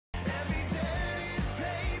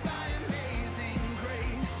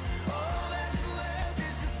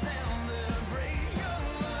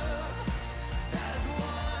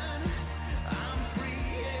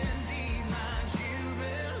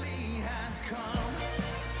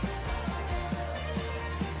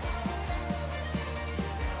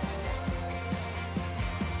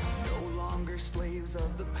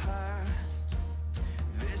of the past.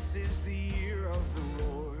 This is the year of the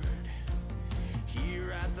Lord.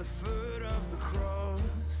 Here at the foot of the cross,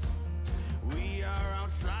 we are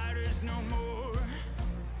outsiders no more.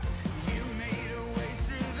 You made a way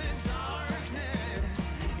through the darkness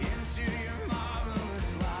into your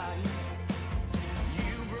marvelous light.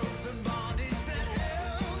 You broke the bondage that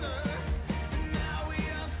held us, and now we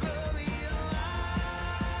are fully alive.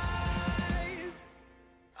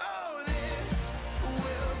 Oh, this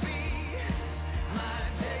will be my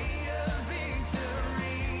day of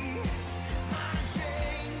victory. My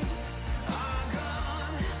chains are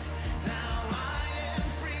gone, now I am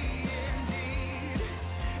free indeed.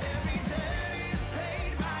 Every debt is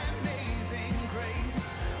paid by amazing grace.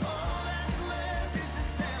 All that's left is to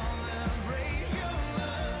celebrate your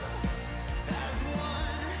love as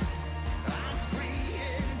one. I'm free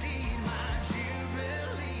indeed, my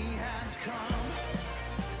jubilee has come.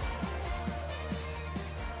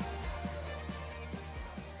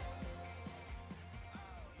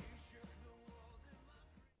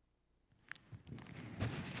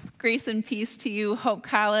 Grace and peace to you, Hope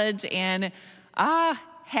College, and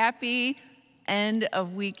happy end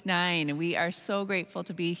of week 9. We are so grateful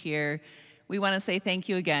to be here. We want to say thank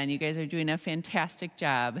you again. You guys are doing a fantastic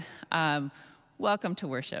job. Welcome to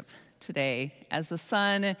worship today. As the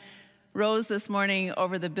sun rose this morning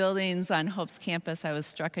over the buildings on Hope's campus, I was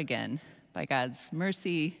struck again by God's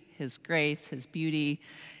mercy, His grace, His beauty,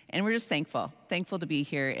 and we're just thankful to be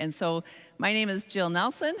here. And so my name is Jill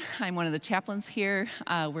Nelson. I'm one of the chaplains here.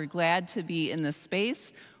 We're glad to be in this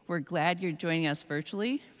space. We're glad you're joining us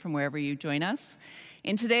virtually from wherever you join us.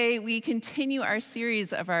 And today we continue our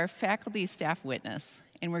series of our faculty staff witness.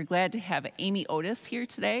 And we're glad to have Amy Otis here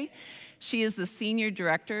today. She is the Senior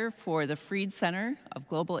Director for the Freed Center of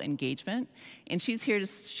Global Engagement. And she's here to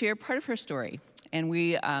share part of her story. And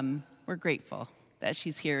we're grateful that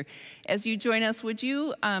she's here. As you join us, would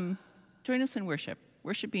you join us in worship,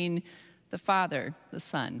 worshiping the Father, the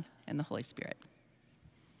Son, and the Holy Spirit.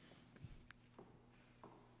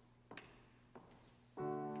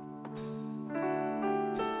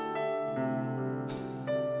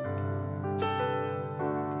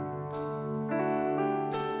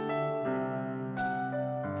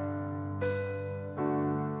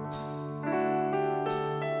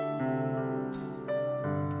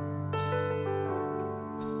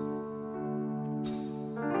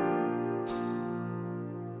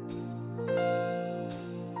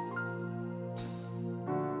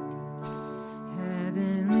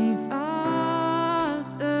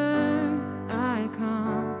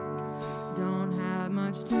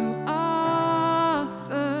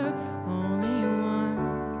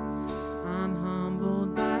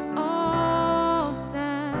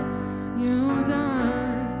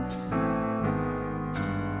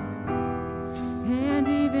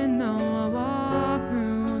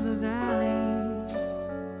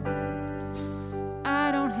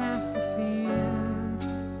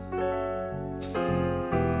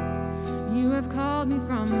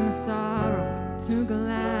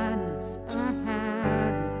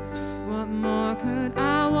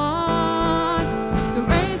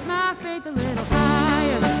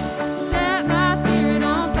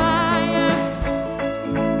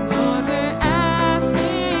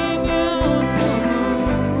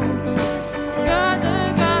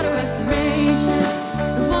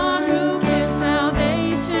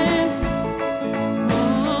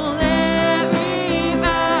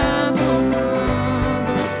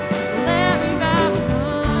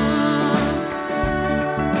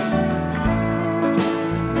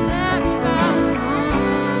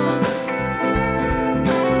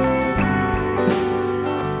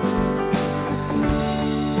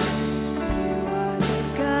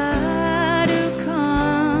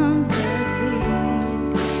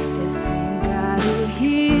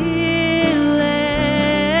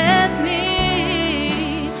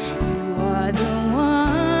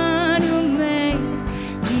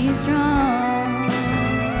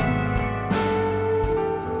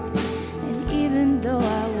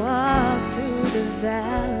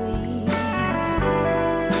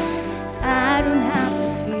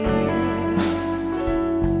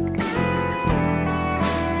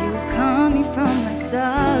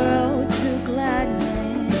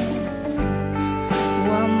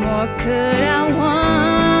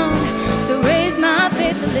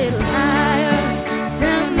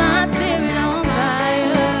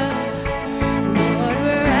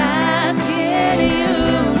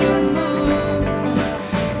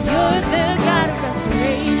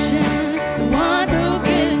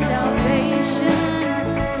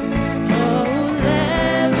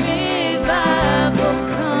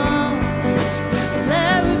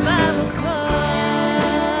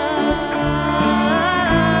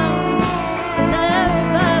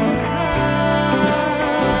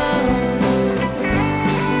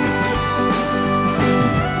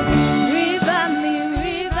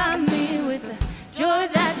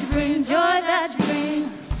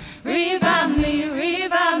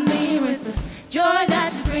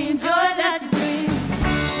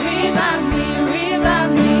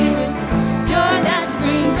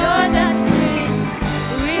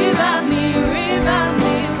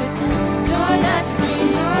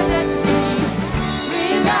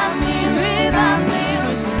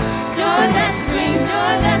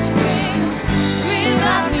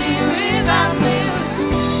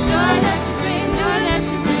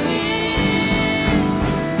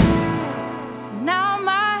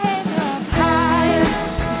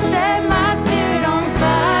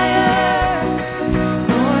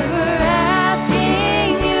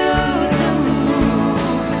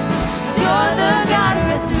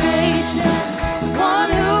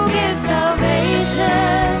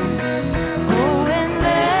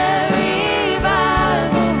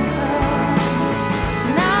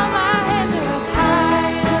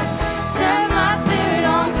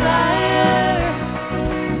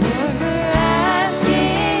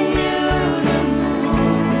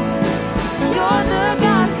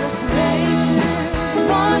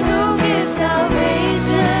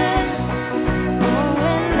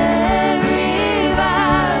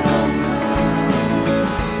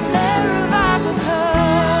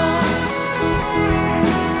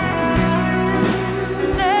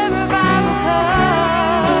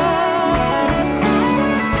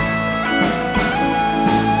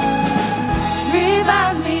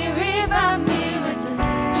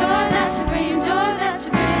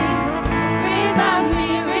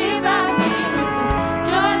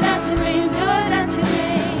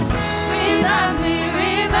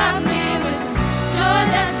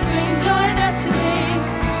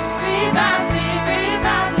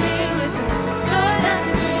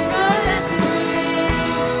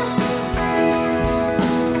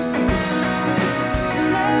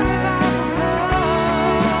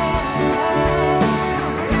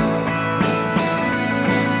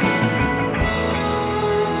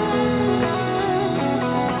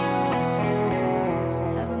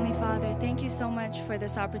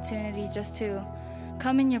 this opportunity just to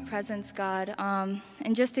come in your presence, God,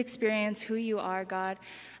 and just experience who you are, God.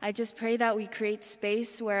 I just pray that we create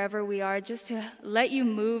space wherever we are just to let you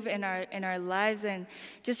move in our lives and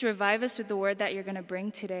just revive us with the word that you're going to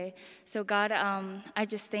bring today. So, God, I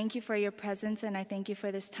just thank you for your presence, and I thank you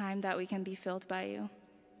for this time that we can be filled by you.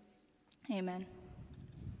 Amen.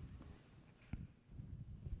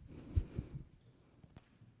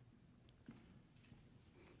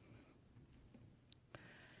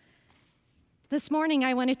 This morning,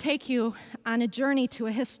 I want to take you on a journey to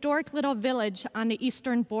a historic little village on the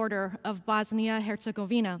eastern border of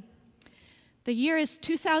Bosnia-Herzegovina. The year is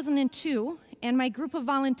 2002, and my group of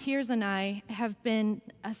volunteers and I have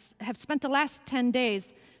spent the last 10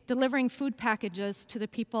 days delivering food packages to the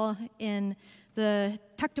people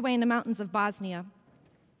tucked away in the mountains of Bosnia.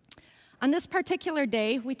 On this particular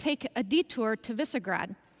day, we take a detour to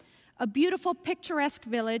Visegrad, a beautiful, picturesque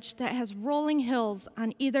village that has rolling hills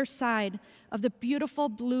on either side of the beautiful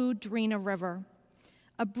blue Drina River.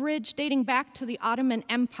 A bridge dating back to the Ottoman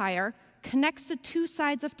Empire connects the two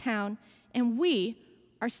sides of town, and we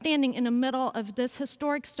are standing in the middle of this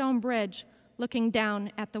historic stone bridge looking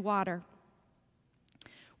down at the water.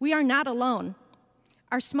 We are not alone.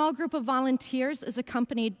 Our small group of volunteers is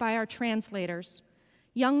accompanied by our translators,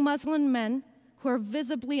 young Muslim men who are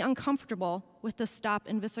visibly uncomfortable with the stop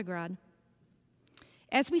in Visegrad.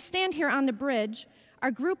 As we stand here on the bridge,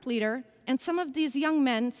 our group leader and some of these young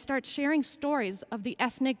men start sharing stories of the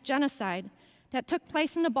ethnic genocide that took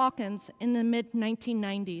place in the Balkans in the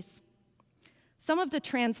mid-1990s. Some of the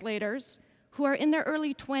translators, who are in their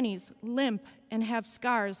early 20s, limp and have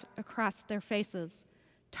scars across their faces,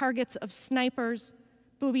 targets of snipers,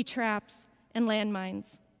 booby traps, and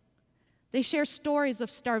landmines. They share stories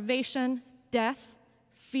of starvation, death,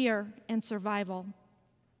 fear, and survival.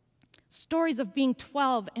 Stories of being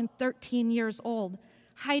 12 and 13 years old,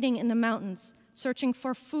 hiding in the mountains, searching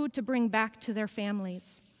for food to bring back to their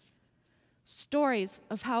families. Stories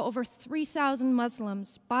of how over 3,000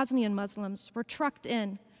 Muslims, Bosnian Muslims, were trucked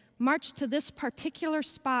in, marched to this particular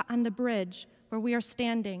spot on the bridge where we are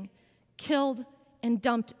standing, killed and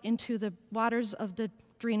dumped into the waters of the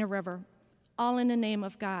Drina River, all in the name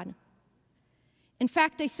of God. In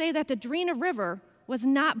fact, they say that the Drina River was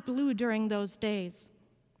not blue during those days.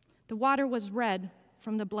 The water was red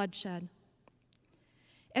from the bloodshed.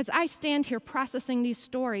 As I stand here processing these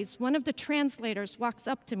stories, one of the translators walks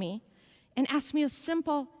up to me and asks me a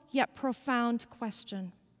simple yet profound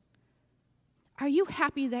question. Are you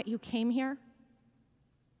happy that you came here?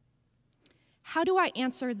 How do I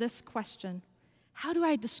answer this question? How do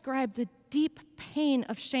I describe the deep pain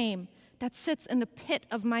of shame that sits in the pit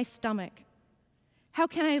of my stomach? How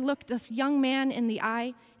can I look this young man in the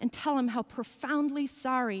eye and tell him how profoundly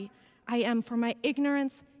sorry I am for my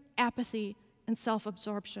ignorance, apathy, and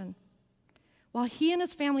self-absorption, while he and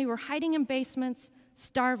his family were hiding in basements,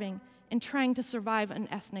 starving, and trying to survive an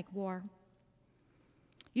ethnic war?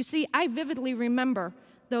 You see, I vividly remember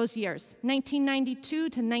those years, 1992 to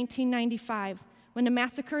 1995, when the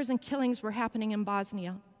massacres and killings were happening in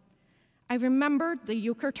Bosnia. I remembered the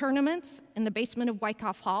euchre tournaments in the basement of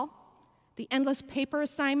Wyckoff Hall, the endless paper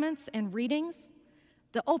assignments and readings,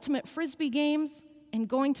 the ultimate frisbee games, and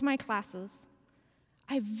going to my classes.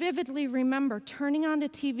 I vividly remember turning on the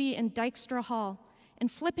TV in Dykstra Hall and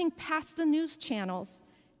flipping past the news channels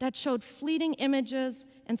that showed fleeting images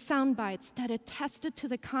and sound bites that attested to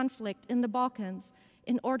the conflict in the Balkans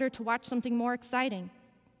in order to watch something more exciting.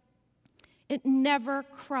 It never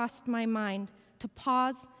crossed my mind to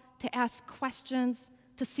pause, to ask questions,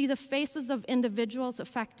 to see the faces of individuals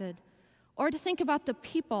affected, or to think about the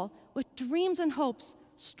people with dreams and hopes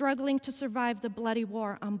struggling to survive the bloody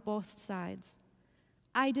war on both sides.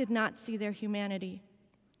 I did not see their humanity.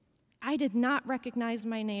 I did not recognize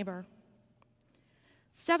my neighbor.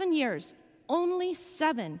 7 years, only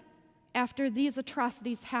 7, after these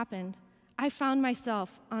atrocities happened, I found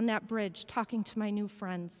myself on that bridge talking to my new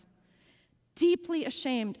friends, deeply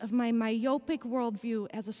ashamed of my myopic worldview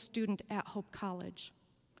as a student at Hope College.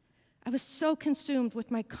 I was so consumed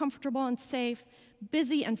with my comfortable and safe,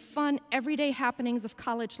 busy and fun everyday happenings of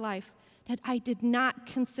college life that I did not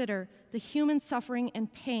consider the human suffering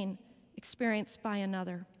and pain experienced by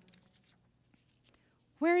another.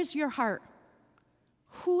 Where is your heart?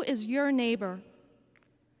 Who is your neighbor?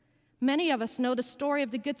 Many of us know the story of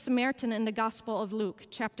the Good Samaritan in the Gospel of Luke,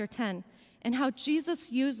 chapter 10, and how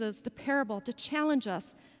Jesus uses the parable to challenge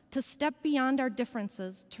us to step beyond our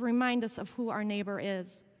differences to remind us of who our neighbor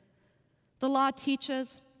is. The law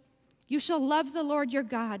teaches, you shall love the Lord your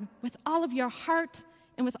God with all of your heart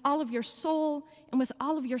and with all of your soul and with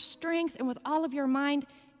all of your strength and with all of your mind,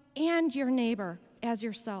 and your neighbor as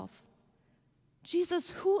yourself.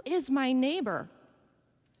 Jesus, who is my neighbor?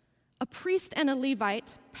 A priest and a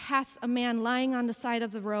Levite pass a man lying on the side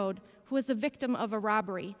of the road who is a victim of a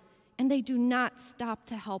robbery, and they do not stop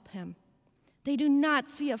to help him. They do not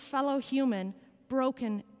see a fellow human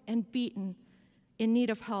broken and beaten in need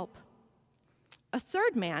of help. A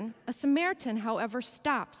third man, a Samaritan, however,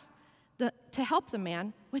 stops to help the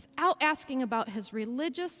man without asking about his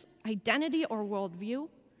religious identity or worldview,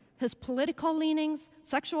 his political leanings,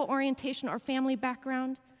 sexual orientation, or family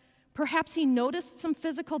background. Perhaps he noticed some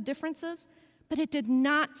physical differences, but it did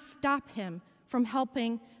not stop him from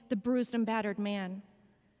helping the bruised and battered man.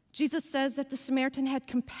 Jesus says that the Samaritan had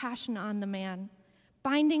compassion on the man,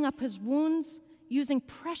 binding up his wounds, using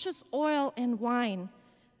precious oil and wine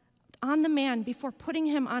on the man before putting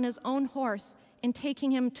him on his own horse and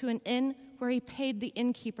taking him to an inn where he paid the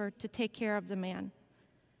innkeeper to take care of the man.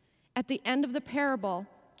 At the end of the parable,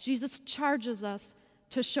 Jesus charges us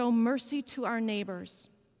to show mercy to our neighbors.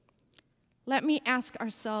 Let me ask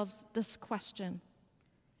ourselves this question: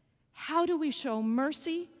 how do we show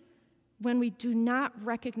mercy when we do not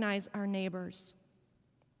recognize our neighbors?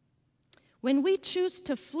 When we choose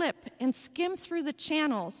to flip and skim through the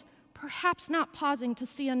channels, perhaps not pausing to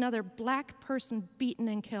see another black person beaten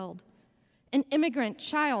and killed, an immigrant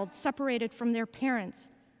child separated from their parents,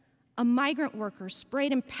 a migrant worker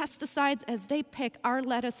sprayed in pesticides as they pick our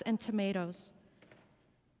lettuce and tomatoes.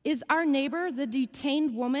 Is our neighbor the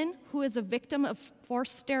detained woman who is a victim of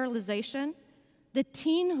forced sterilization, the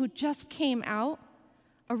teen who just came out,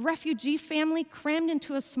 a refugee family crammed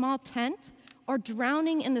into a small tent, or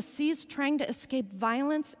drowning in the seas trying to escape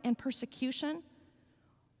violence and persecution?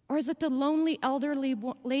 Or is it the lonely elderly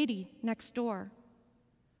lady next door?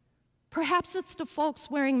 Perhaps it's the folks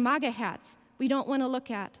wearing MAGA hats we don't want to look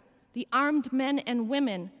at, the armed men and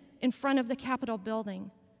women in front of the Capitol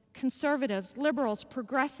building, conservatives, liberals,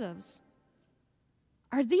 progressives.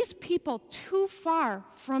 Are these people too far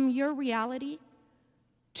from your reality?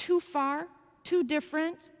 Too far, too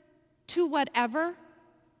different, too whatever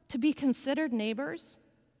to be considered neighbors?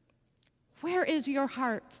 Where is your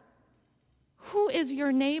heart? Who is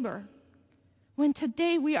your neighbor? When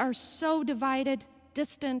today we are so divided,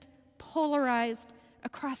 distant, polarized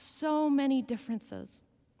across so many differences.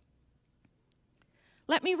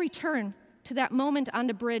 Let me return to that moment on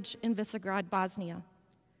the bridge in Visegrad, Bosnia.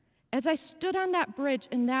 As I stood on that bridge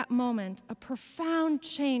in that moment, a profound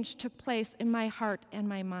change took place in my heart and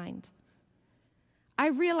my mind. I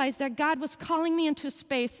realized that God was calling me into a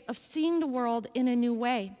space of seeing the world in a new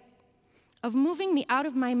way, of moving me out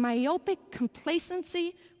of my myopic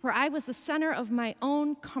complacency where I was the center of my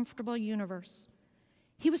own comfortable universe.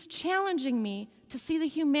 He was challenging me to see the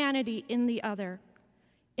humanity in the other,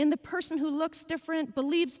 in the person who looks different,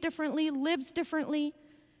 believes differently, lives differently,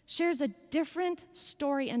 shares a different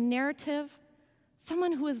story and narrative,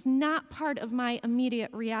 someone who is not part of my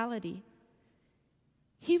immediate reality.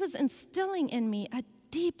 He was instilling in me a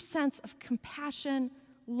deep sense of compassion,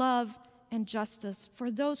 love, and justice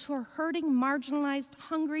for those who are hurting, marginalized,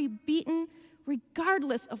 hungry, beaten,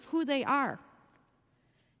 regardless of who they are.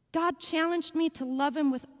 God challenged me to love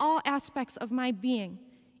him with all aspects of my being,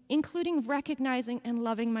 including recognizing and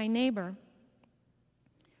loving my neighbor.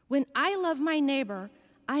 When I love my neighbor,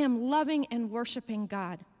 I am loving and worshiping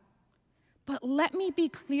God. But let me be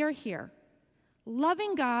clear here.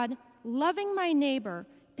 Loving God, loving my neighbor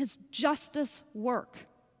is justice work.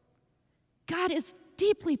 God is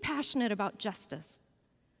deeply passionate about justice.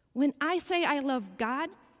 When I say I love God,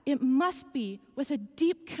 it must be with a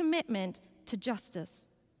deep commitment to justice.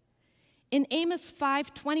 In Amos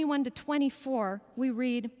 5:21-24, we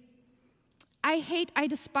read, I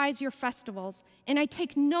despise your festivals, and I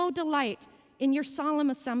take no delight in your solemn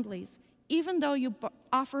assemblies. Even though you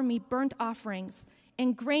offer me burnt offerings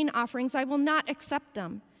and grain offerings, I will not accept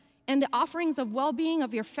them. And the offerings of well-being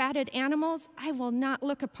of your fatted animals, I will not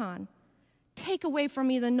look upon. Take away from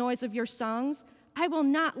me the noise of your songs. I will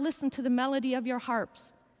not listen to the melody of your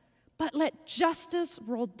harps. But let justice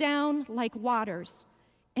roll down like waters,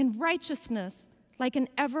 and righteousness like an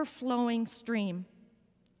ever-flowing stream.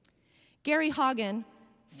 Gary Haugen,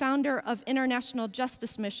 founder of International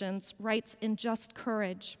Justice Missions, writes in Just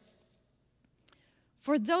Courage,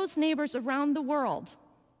 for those neighbors around the world,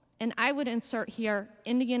 and I would insert here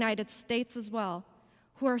in the United States as well,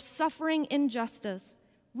 who are suffering injustice,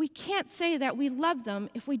 we can't say that we love them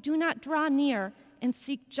if we do not draw near and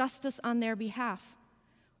seek justice on their behalf.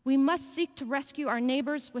 We must seek to rescue our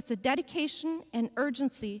neighbors with the dedication and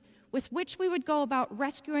urgency with which we would go about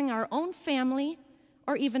rescuing our own family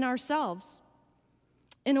or even ourselves.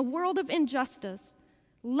 In a world of injustice,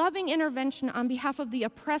 Loving intervention on behalf of the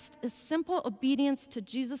oppressed is simple obedience to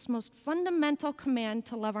Jesus' most fundamental command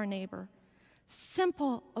to love our neighbor.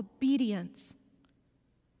 Simple obedience.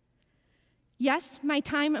 Yes, my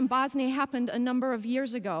time in Bosnia happened a number of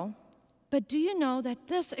years ago, but do you know that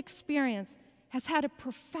this experience has had a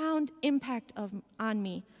profound impact on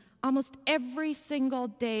me almost every single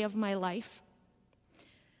day of my life?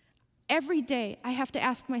 Every day, I have to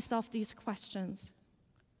ask myself these questions.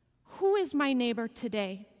 Who is my neighbor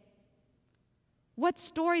today? What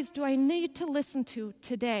stories do I need to listen to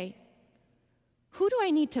today? Who do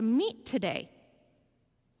I need to meet today?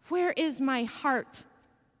 Where is my heart?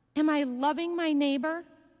 Am I loving my neighbor?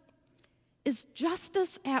 Is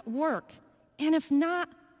justice at work? And if not,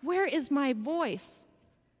 where is my voice?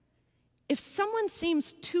 If someone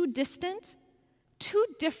seems too distant, too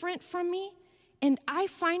different from me, and I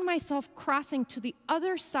find myself crossing to the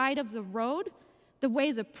other side of the road, the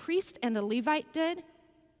way the priest and the Levite did,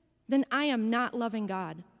 then I am not loving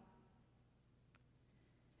God.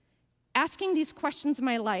 Asking these questions in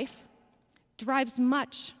my life drives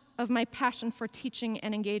much of my passion for teaching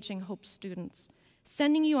and engaging Hope students,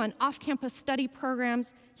 sending you on off-campus study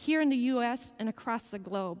programs here in the U.S. and across the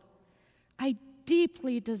globe. I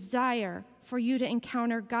deeply desire for you to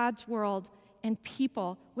encounter God's world and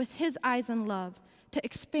people with His eyes and love, to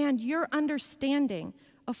expand your understanding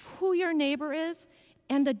of who your neighbor is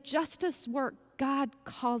and the justice work God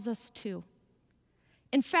calls us to.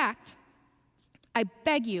 In fact, I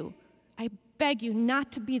beg you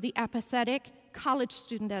not to be the apathetic college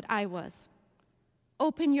student that I was.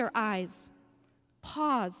 Open your eyes,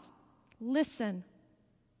 pause, listen,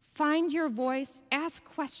 find your voice, ask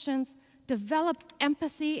questions, develop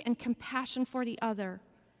empathy and compassion for the other,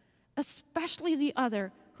 especially the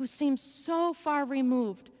other who seems so far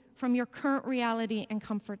removed from your current reality and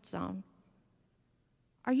comfort zone.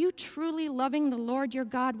 Are you truly loving the Lord your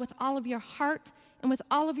God with all of your heart and with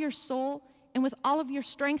all of your soul and with all of your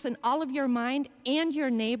strength and all of your mind and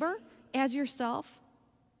your neighbor as yourself?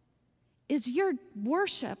 Is your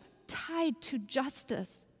worship tied to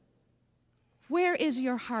justice? Where is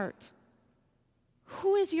your heart?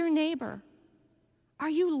 Who is your neighbor?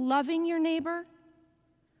 Are you loving your neighbor?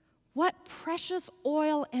 What precious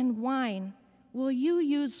oil and wine will you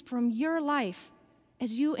use from your life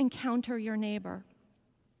as you encounter your neighbor?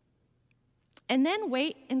 And then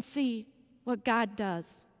wait and see what God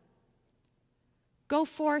does. Go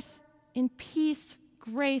forth in peace,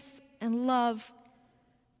 grace, and love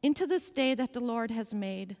into this day that the Lord has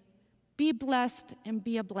made. Be blessed and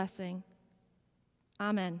be a blessing.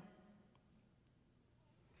 Amen.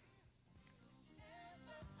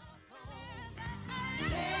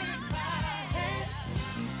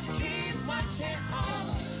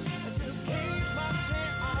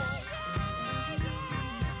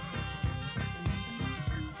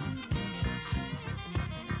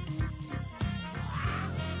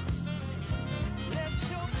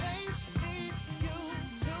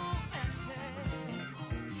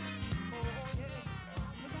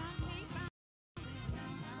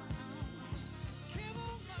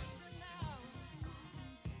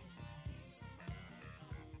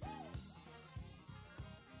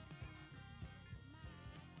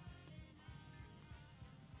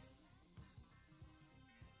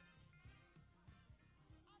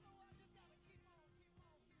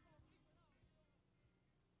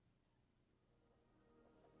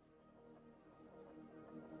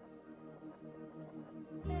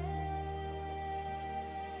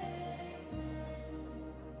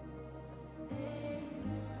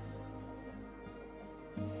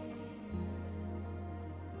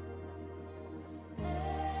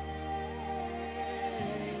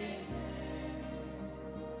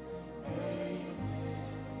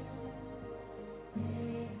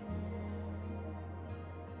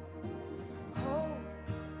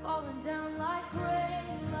 Down like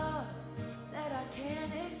rain, love that I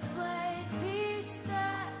can't explain, peace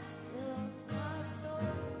that stills my soul,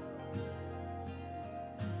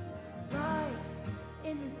 light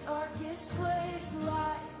in the darkest place.